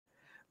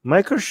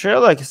Michael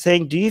Sherlock is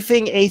saying, do you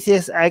think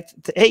atheists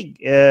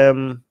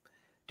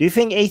do you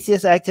think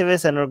atheist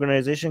activists and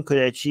organizations could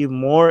achieve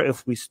more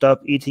if we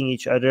stop eating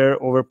each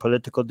other over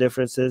political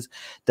differences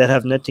that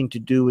have nothing to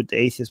do with the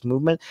atheist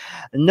movement?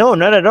 No,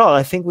 not at all.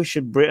 I think we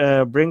should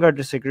bring our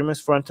disagreements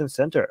front and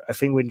center. I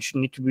think we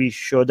need to be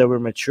sure that we're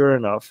mature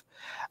enough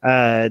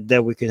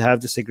that we could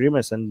have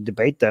disagreements and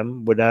debate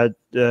them without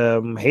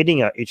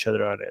hating each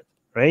other on it,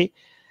 right?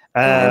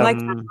 I like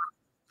that.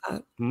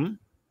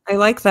 I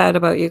like that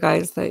about you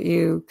guys, that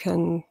you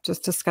can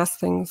just discuss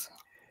things.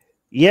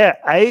 Yeah,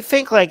 I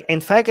think, like, in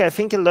fact, I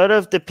think a lot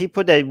of the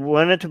people that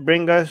wanted to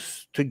bring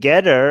us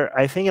together,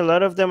 I think a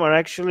lot of them are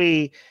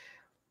actually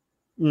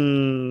a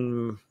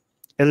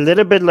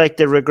little bit like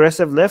the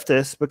regressive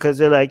leftists, because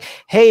they're like,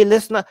 hey,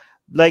 let's not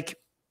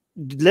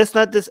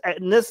discuss this,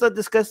 let's not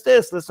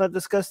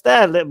discuss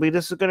that.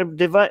 This is going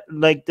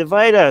to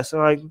divide us. I'm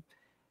like,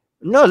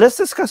 no, let's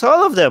discuss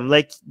all of them.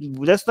 Like,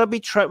 let's not be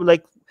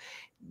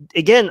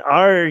again,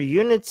 our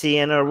unity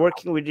and our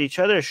working with each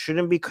other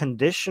shouldn't be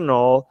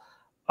conditional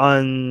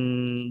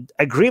on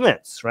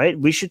agreements, right?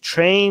 We should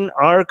train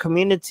our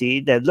community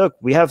that, look,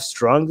 we have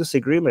strong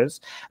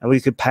disagreements and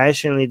we could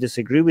passionately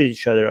disagree with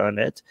each other on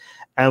it,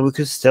 and we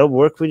could still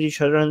work with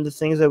each other on the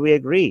things that we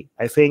agree.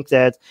 I think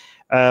that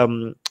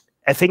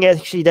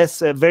actually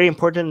that's a very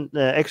important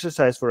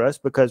exercise for us,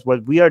 because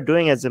what we are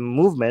doing as a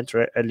movement,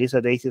 right, at least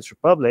at the Atheist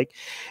Republic,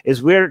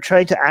 is we're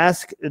trying to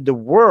ask the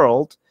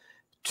world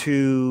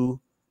to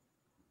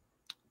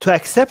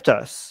accept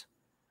us,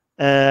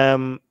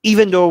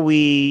 even though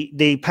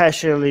they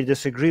passionately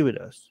disagree with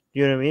us.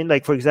 You know what I mean?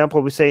 Like, for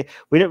example, we say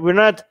we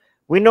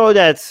know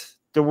that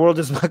the world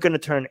is not going to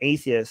turn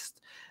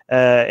atheist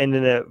in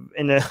the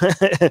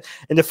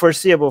in the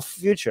foreseeable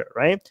future,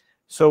 right?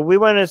 So we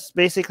want to,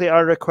 basically,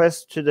 our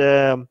request to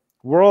the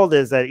world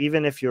is that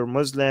even if you're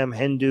Muslim,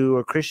 Hindu,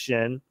 or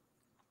Christian,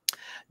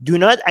 do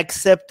not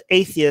accept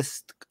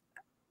atheists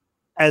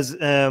as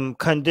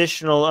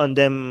conditional on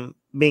them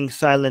being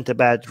silent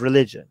about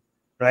religion,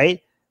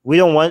 right? We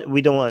don't want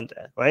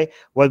that, right?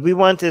 What we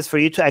want is for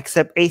you to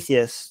accept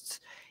atheists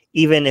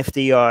even if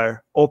they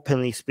are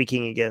openly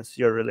speaking against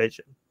your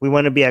religion. We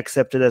want to be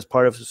accepted as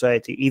part of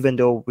society, even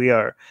though we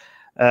are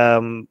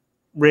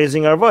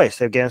raising our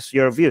voice against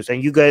your views.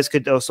 And you guys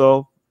could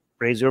also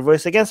raise your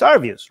voice against our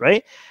views,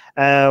 right?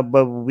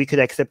 But we could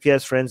accept you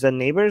as friends and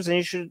neighbors, and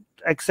you should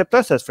accept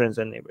us as friends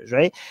and neighbors,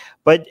 right?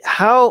 But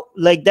how,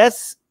 like,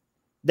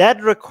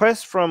 that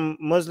request from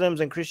Muslims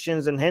and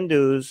Christians and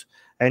Hindus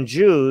and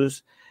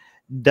Jews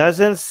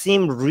doesn't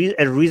seem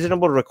a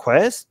reasonable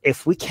request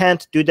if we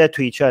can't do that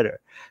to each other.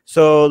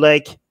 So,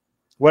 like,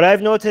 what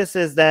I've noticed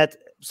is that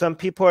some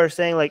people are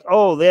saying, like,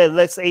 oh, yeah,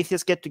 let's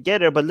atheists get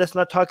together, but let's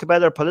not talk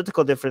about our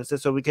political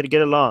differences so we could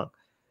get along.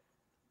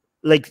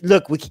 Like,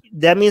 look,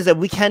 that means that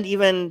we can't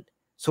even,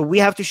 so we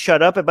have to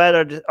shut up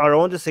about our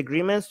own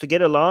disagreements to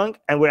get along,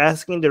 and we're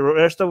asking the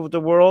rest of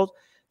the world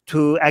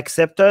to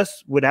accept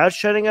us without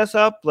shutting us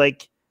up.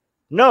 Like,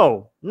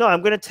 no,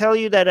 I'm going to tell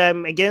you that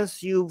I'm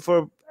against you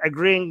for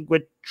agreeing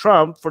with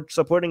Trump, for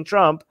supporting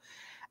Trump,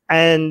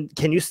 and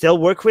can you still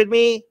work with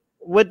me?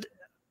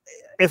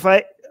 If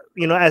I,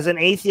 as an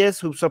atheist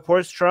who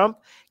supports Trump,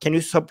 can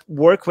you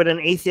work with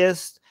an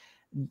atheist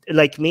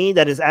like me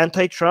that is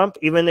anti-Trump,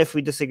 even if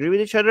we disagree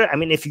with each other? I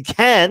mean, if you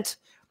can't,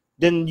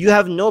 then you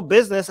have no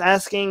business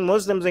asking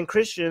Muslims and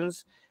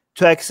Christians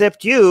to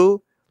accept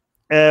you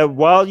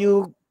while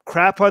you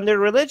crap on their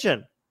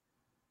religion,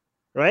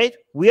 right?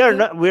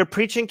 We're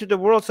preaching to the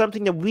world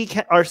something that we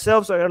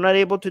ourselves are not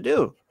able to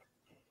do.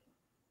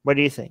 What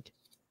do you think?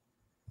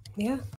 Yeah.